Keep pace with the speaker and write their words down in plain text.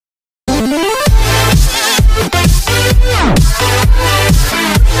Good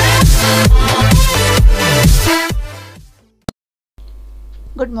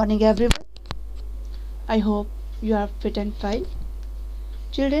morning everyone. I hope you are fit and fine.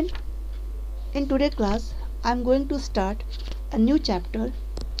 Children, in today's class I am going to start a new chapter,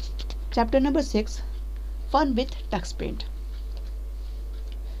 chapter number 6, Fun with Tux Paint.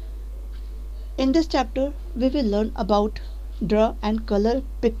 In this chapter we will learn about draw and color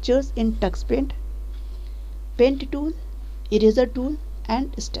pictures in Tux Paint, paint tool, eraser tool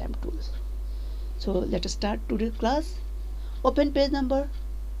and stamp tools. So let us start today's class. Open page number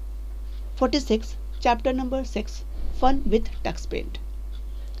 46, chapter number 6, Fun with Tux Paint.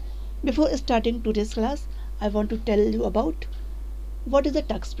 Before starting today's class, I want to tell you about what is a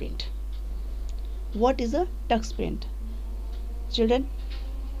Tux Paint. What is a Tux Paint? Children,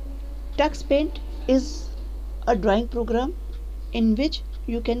 Tux Paint is a drawing program in which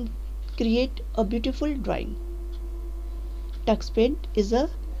you can create a beautiful drawing. Tux Paint is a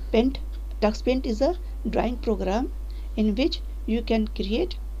drawing program in which you can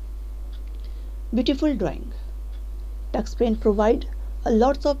create beautiful drawing. Tux Paint provide a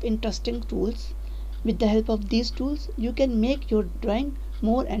lots of interesting tools. With the help of these tools you can make your drawing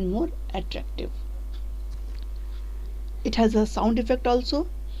more and more attractive. It has a sound effect also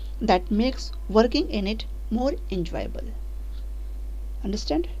that makes working in it more enjoyable.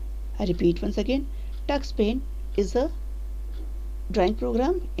 Understand? I repeat once again, Tux Paint is a drawing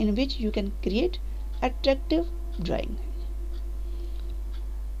program in which you can create attractive drawing.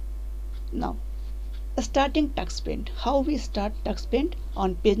 Now starting Tux Paint. How we start Tux Paint?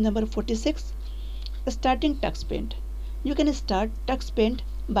 On page number 46, starting Tux Paint. You can start Tux Paint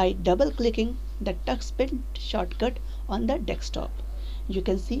by double clicking the Tux Paint shortcut on the desktop. You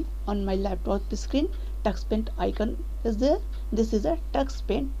can see on my laptop screen Tux Paint icon is there. This is a Tux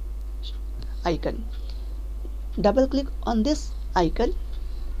Paint icon. Double click on this icon.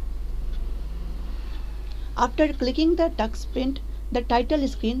 After clicking the Tux Paint, the title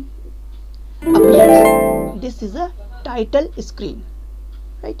screen appears. This is a title screen,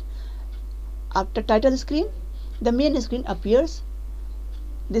 right? After title screen, the main screen appears.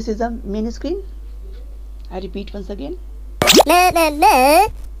 This is a main screen. I repeat once again.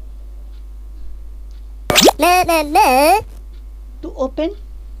 To open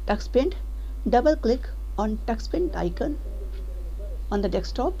Tux Paint, double click on Tux Paint icon on the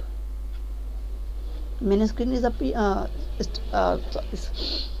desktop. Main screen is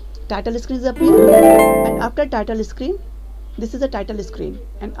title screen is appear, and after title screen, this is a title screen,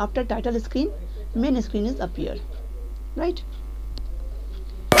 and after title screen, main screen is appear, right?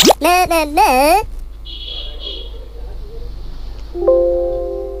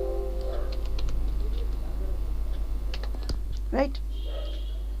 Right?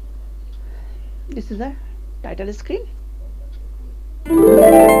 This is a title screen.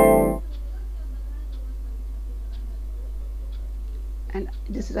 And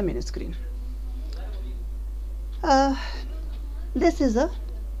this is a main screen. This is a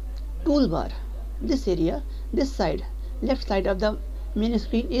toolbar. This area, this side, left side of the main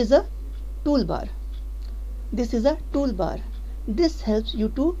screen is a toolbar. This is a toolbar. This helps you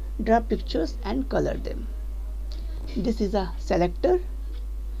to draw pictures and color them. This is a selector.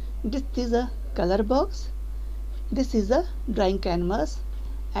 This is a color box. This is a drawing canvas,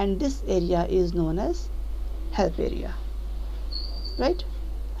 and this area is known as help area. Right?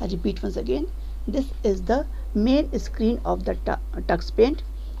 I repeat once again, this is the main screen of the Tux Paint.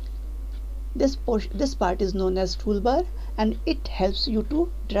 This part is known as toolbar, and it helps you to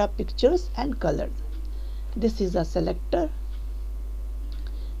draw pictures and color. This is a selector.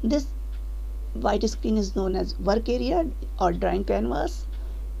 This white screen is known as work area or drawing canvas.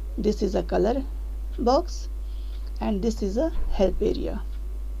 This is a color box, and this is a help area,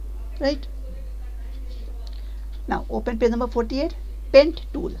 right? Now open page number 48, Paint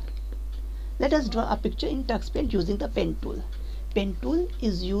tool. Let us draw a picture in Tux Paint using the pen tool. Pen tool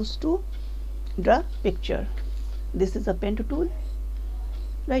is used to draw picture. This is a pen tool,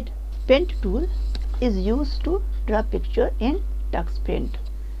 right? Pen tool is used to draw picture in Tux Paint.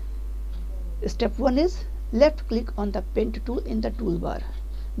 Step 1 is left click on the pen tool in the toolbar.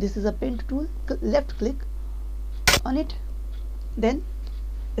 This is a pen tool, left click on it. Then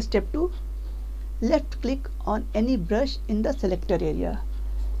step 2, left click on any brush in the selector area.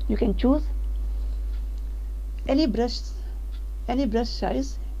 You can choose any brush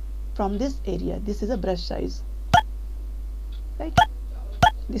size from this area. This is a brush size, right?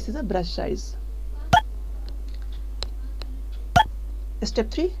 This is a brush size.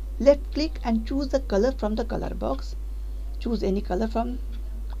 Step 3, left click and choose the color from the color box. Choose any color from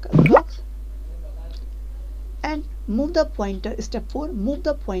color box. and move the pointer. Step 4, move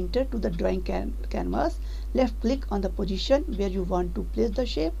the pointer to the drawing canvas. Left click on the position where you want to place the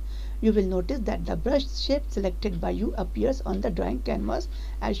shape. You will notice that the brush shape selected by you appears on the drawing canvas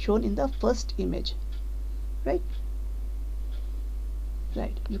as shown in the first image. Right,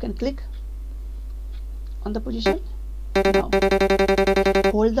 you can click on the position. Now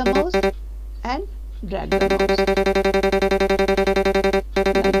hold the mouse and drag the mouse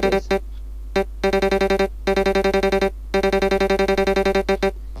like this.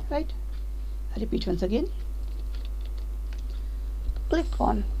 Right, I repeat once again. Click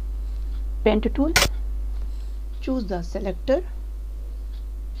on Paint tool, choose the selector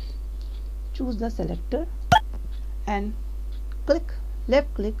and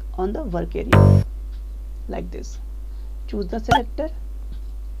left click on the work area like this. Choose the selector,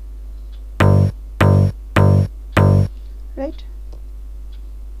 right,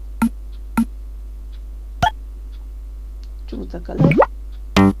 choose the color,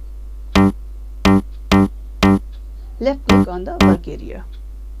 left click on the work area.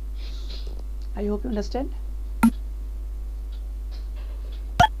 I hope you understand.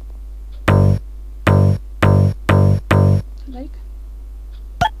 Like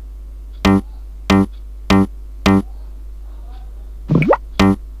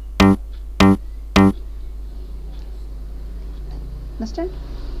understand?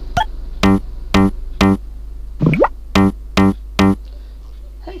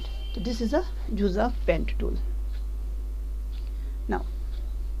 Right. So this is a use of Paint tool. Now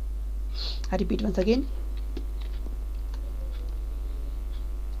I repeat once again.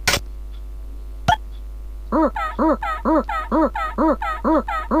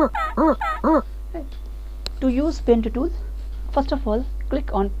 Right. To use Paint tool, first of all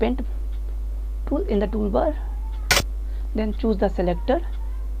click on Paint tool in the toolbar, then choose the selector,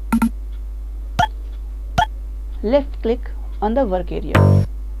 left click on the work area.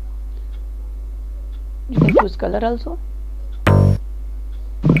 You can choose color also.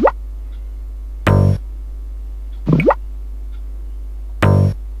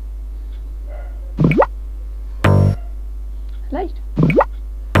 Right,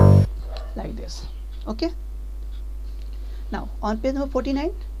 like this. Okay, now on page number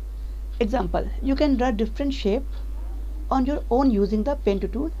 49, example, you can draw different shape on your own using the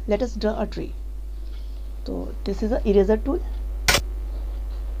Paint tool. Let us draw a tree. So this is a eraser tool.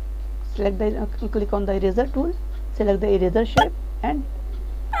 Select the click on the eraser tool, select the eraser shape and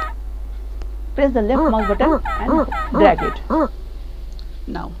press the left mouse button and drag it.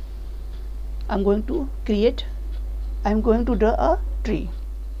 Now I'm going to draw a tree.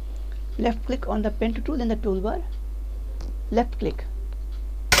 Left click on the Paint tool in the toolbar, left click,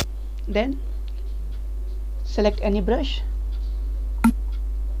 then select any brush,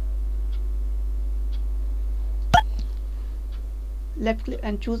 left click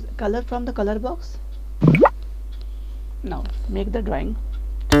and choose color from the color box. Now make the drawing.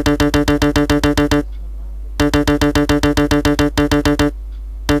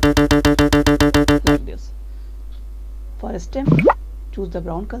 Like this. For a stem, choose the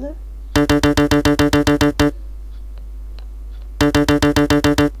brown color.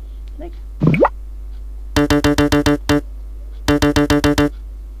 Like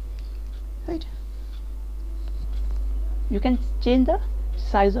right. You can change the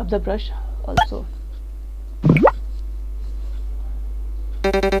size of the brush also.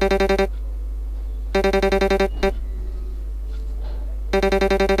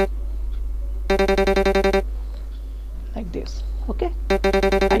 Like this. Okay,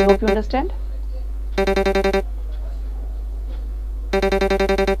 I hope you understand.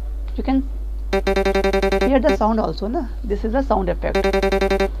 You can hear the sound also, na? This is a sound effect.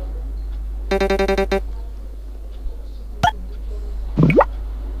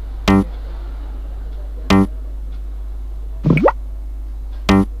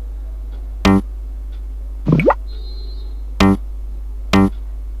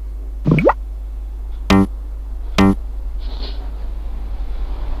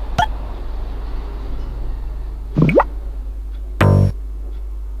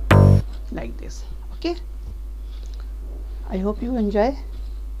 Like this. Okay, I hope you enjoy.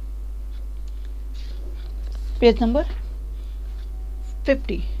 Page number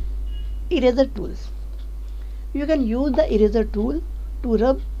 50, eraser tools. You can use the eraser tool to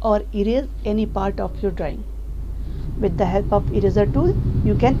rub or erase any part of your drawing. With the help of eraser tool,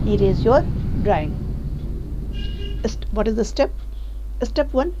 you can erase your drawing. What is the step?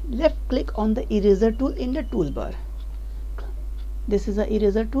 Step 1, left click on the eraser tool in the toolbar. This is the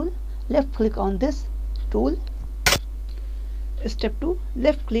eraser tool. Left click on this tool, Step 2,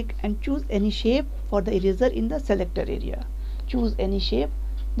 left click and choose any shape for the eraser in the selector area. Choose any shape.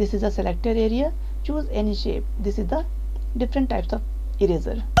 This is the selector area. Choose any shape. This is the different types of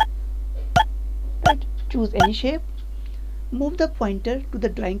eraser. Right? Choose any shape. Move the pointer to the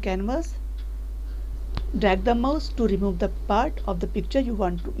drawing canvas. Drag the mouse to remove the part of the picture you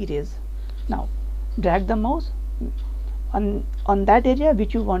want to erase. Now, drag the mouse on that area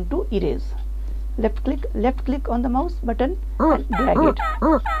which you want to erase. Left click on the mouse button and drag it.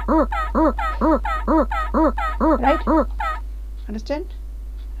 Right? Understand?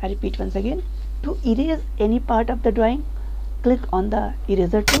 I repeat once again. To erase any part of the drawing, click on the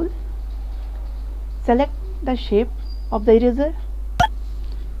eraser tool. Select the shape of the eraser.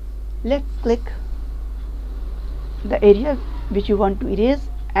 Left click the area which you want to erase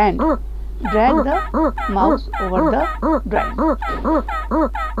and drag the mouse over the drawing.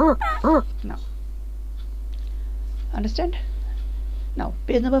 Now, understand? Now,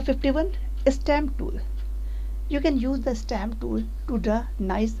 page number 51, stamp tool. You can use the stamp tool to draw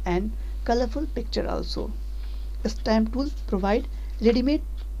nice and colorful picture also. Stamp tools provide ready-made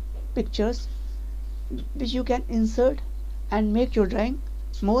pictures which you can insert and make your drawing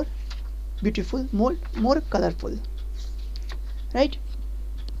more beautiful, more colorful. Right?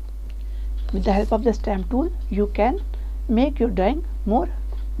 With the help of the stamp tool, you can make your drawing more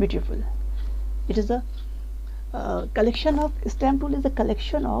beautiful. It is a collection of stamp tool is a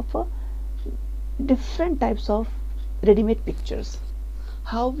collection of different types of ready-made pictures.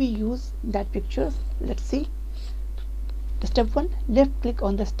 How we use that pictures? Let's see. Step 1, left click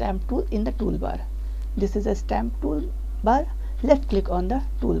on the stamp tool in the toolbar. This is a stamp toolbar. Left click on the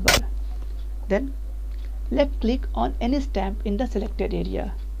toolbar. Then left click on any stamp in the selected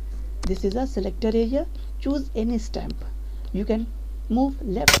area. This is a selector area. Choose any stamp. You can move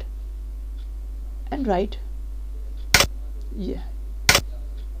left and right. Yeah.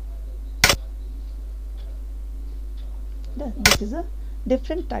 This is a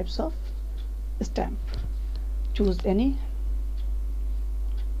different types of stamp. Choose any.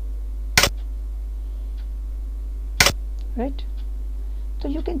 Right? So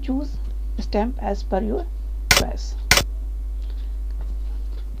you can choose stamp as per your choice.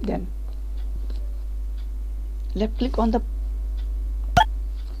 Then left click on the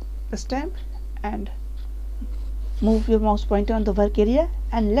stamp and move your mouse pointer on the work area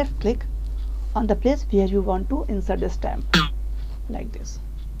and left click on the place where you want to insert the stamp, like this.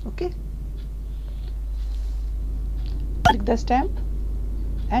 Okay, click the stamp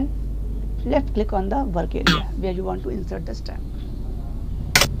and left click on the work area where you want to insert the stamp.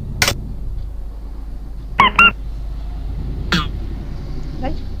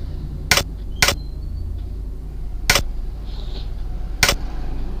 Right?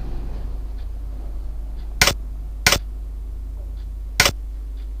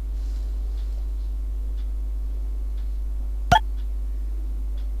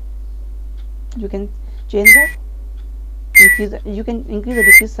 You can change you can increase the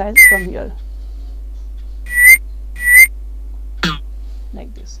decrease size from here,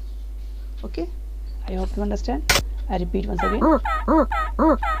 like this. Okay, I hope you understand. I repeat once again.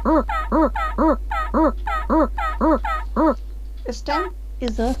 A stamp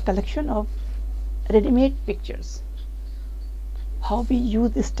is a collection of ready-made pictures. How we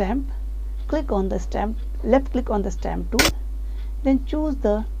use the stamp? Click on the stamp, left click on the stamp tool, then choose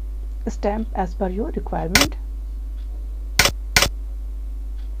the stamp as per your requirement.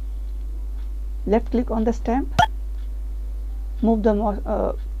 Left click on the stamp, move the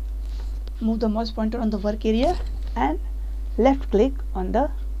mouse pointer on the work area and left click on the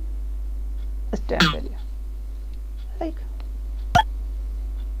stamp area, like.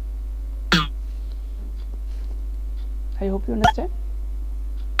 I hope you understand.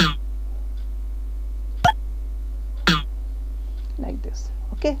 Like this.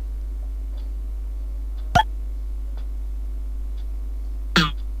 Okay.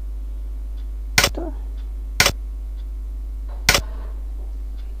 So,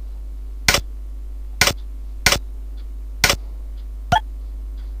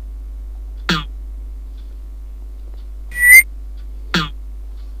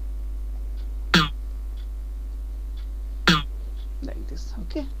 like this.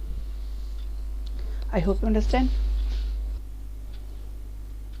 Okay, I hope you understand.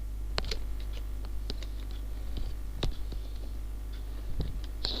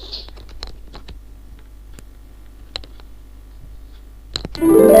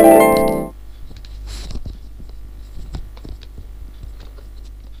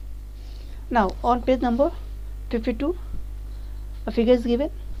 Now on page number 52, a figure is given.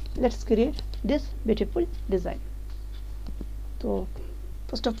 Let's create this beautiful design. So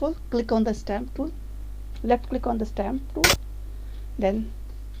first of all, click on the stamp tool, left click on the stamp tool, then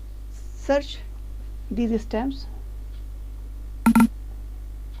search these stamps.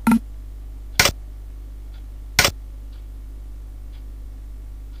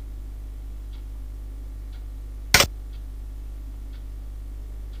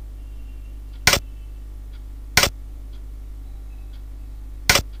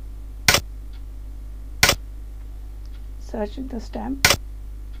 Search the stamp.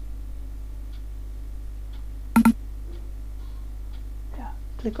 Yeah,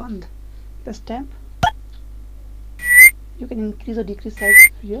 click on the stamp. You can increase or decrease size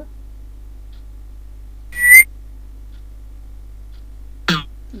here.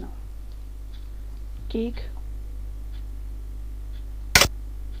 Now, cake,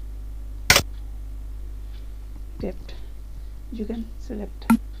 gift. You can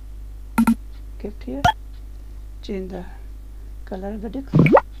select gift here. Change the color of the disc.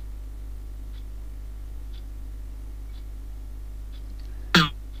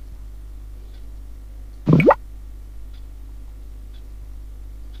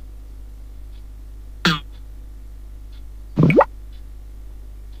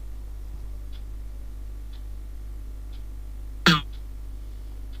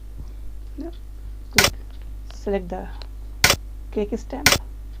 Now, select the cake stamp.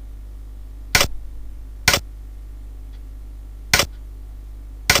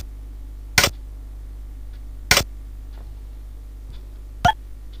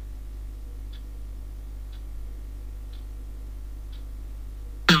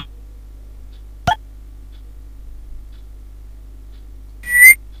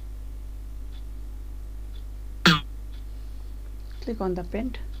 Click on the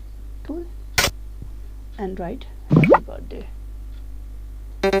paint tool and write happy birthday.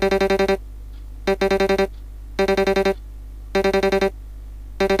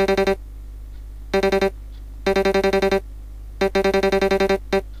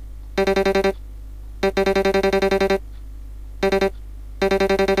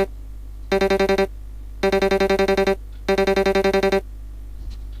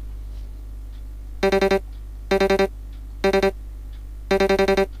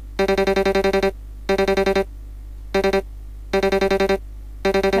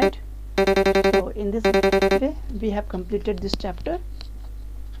 Right? So in this way we have completed this chapter.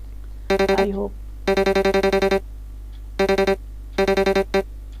 I hope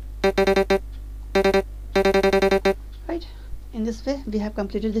right, in this way we have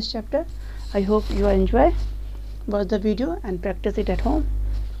completed this chapter. I hope you enjoy, watch the video and practice it at home.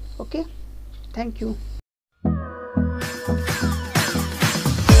 Okay, thank you.